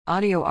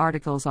Audio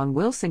articles on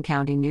Wilson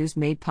County News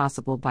made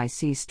possible by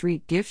C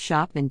Street Gift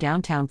Shop in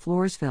downtown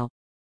Floresville.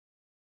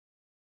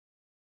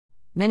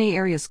 Many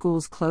area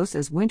schools close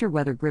as winter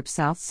weather grips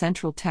South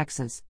Central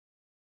Texas.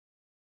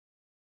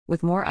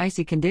 With more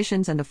icy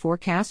conditions and a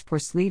forecast for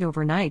sleet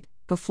overnight,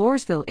 the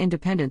Floresville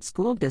Independent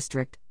School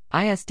District,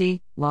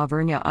 ISD, La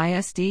Vernia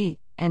ISD,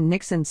 and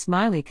Nixon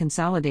Smiley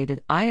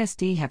Consolidated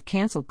ISD have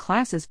canceled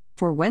classes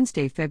for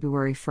Wednesday,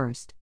 February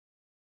 1st.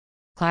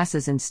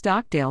 Classes in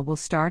Stockdale will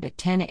start at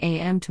 10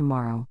 a.m.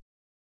 tomorrow.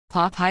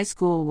 Poth High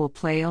School will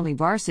play only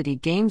varsity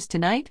games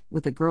tonight,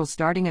 with the girls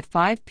starting at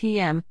 5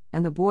 p.m.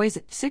 and the boys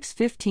at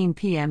 6:15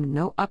 p.m.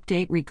 No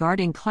update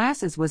regarding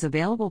classes was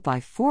available by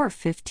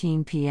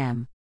 4:15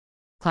 p.m.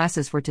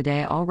 Classes for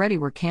today already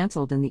were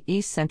canceled in the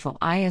East Central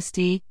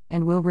ISD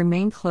and will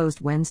remain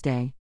closed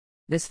Wednesday.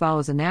 This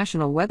follows a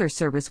National Weather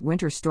Service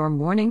winter storm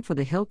warning for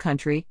the Hill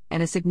Country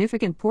and a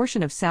significant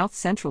portion of South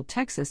Central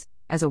Texas,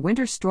 as a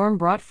winter storm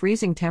brought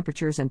freezing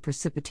temperatures and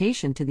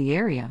precipitation to the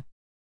area.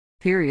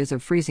 Periods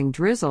of freezing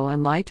drizzle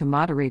and light to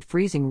moderate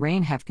freezing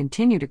rain have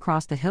continued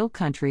across the Hill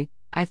Country,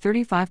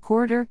 I-35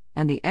 corridor,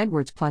 and the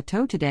Edwards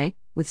Plateau today,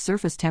 with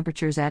surface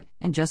temperatures at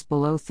and just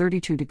below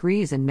 32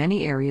 degrees in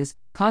many areas,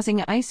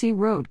 causing icy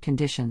road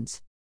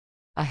conditions.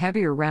 A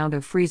heavier round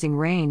of freezing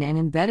rain and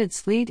embedded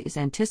sleet is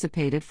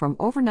anticipated from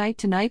overnight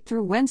tonight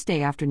through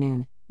Wednesday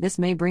afternoon. This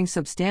may bring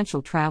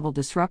substantial travel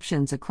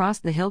disruptions across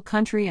the Hill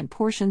Country and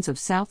portions of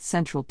South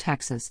Central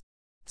Texas.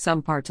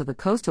 Some parts of the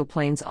coastal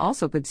plains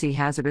also could see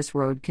hazardous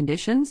road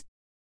conditions.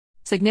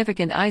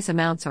 Significant ice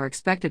amounts are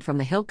expected from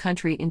the Hill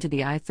Country into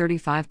the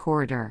I-35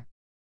 corridor.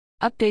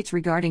 Updates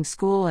regarding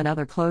school and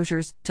other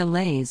closures,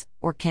 delays,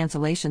 or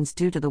cancellations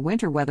due to the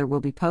winter weather will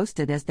be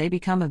posted as they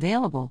become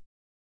available.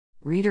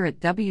 Reader at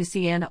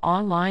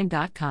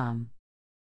WCNonline.com